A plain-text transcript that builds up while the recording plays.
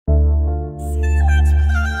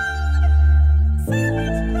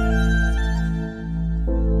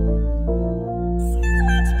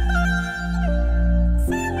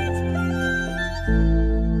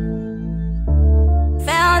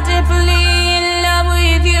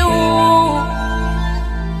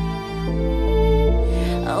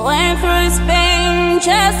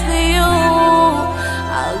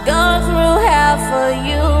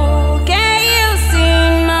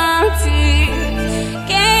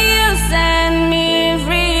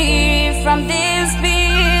from this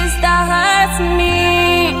beast that hurts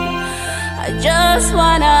me. I just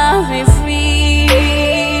wanna be free.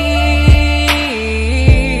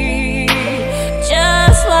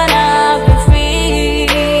 Just wanna be free.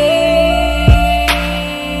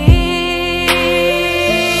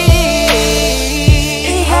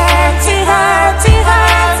 It hurts, it hurts, it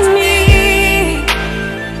hurts me.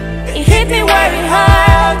 It hit me where it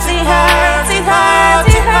hurts, it hurts, it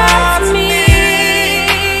hurts, it hurts me.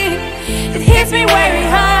 It hits me where it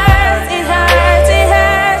hurts, it hurts, it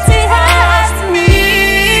hurts, it hurts me.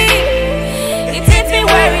 It hits me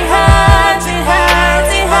where it hurts, it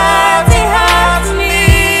hurts, it hurts, it hurts me.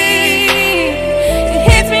 It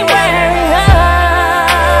hits me where it hurts.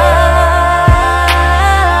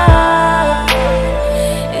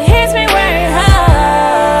 It hits me where it hurts.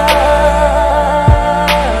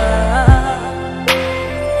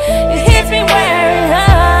 It hits me where it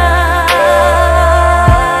hurts.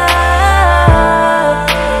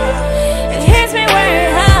 It hits me where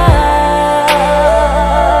it hurts.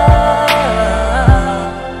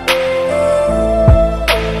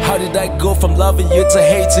 How did I go from loving you to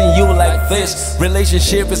hating you like this?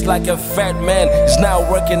 Relationship is like a fat man, it's not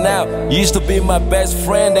working out. You used to be my best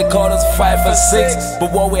friend, they called us 5 and 6.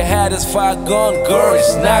 But what we had is far gone, girl,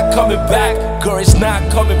 it's not coming back. Girl, it's not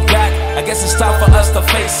coming back. I guess it's time for us to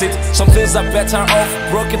face it. Some things are better off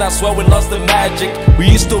broken, I swear we lost the magic. We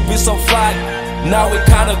used to be so fly, now we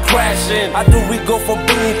kinda crashing. How do we go from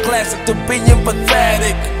being classic to being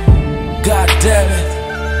pathetic? God damn it,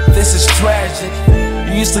 this is tragic.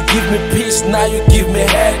 You used to give me peace, now you give me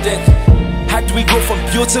headache. How do we go from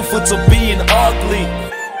beautiful to being ugly?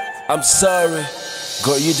 I'm sorry,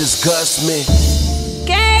 girl, you disgust me.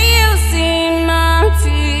 Can you see my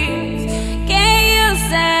tears? Can you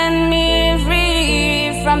set me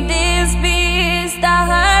free from this beast that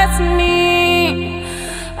hurts me?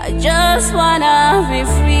 I just wanna be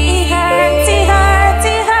free. It hurts, it hurts,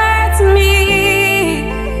 it hurts me.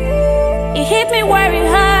 It hit me where it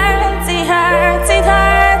hurts.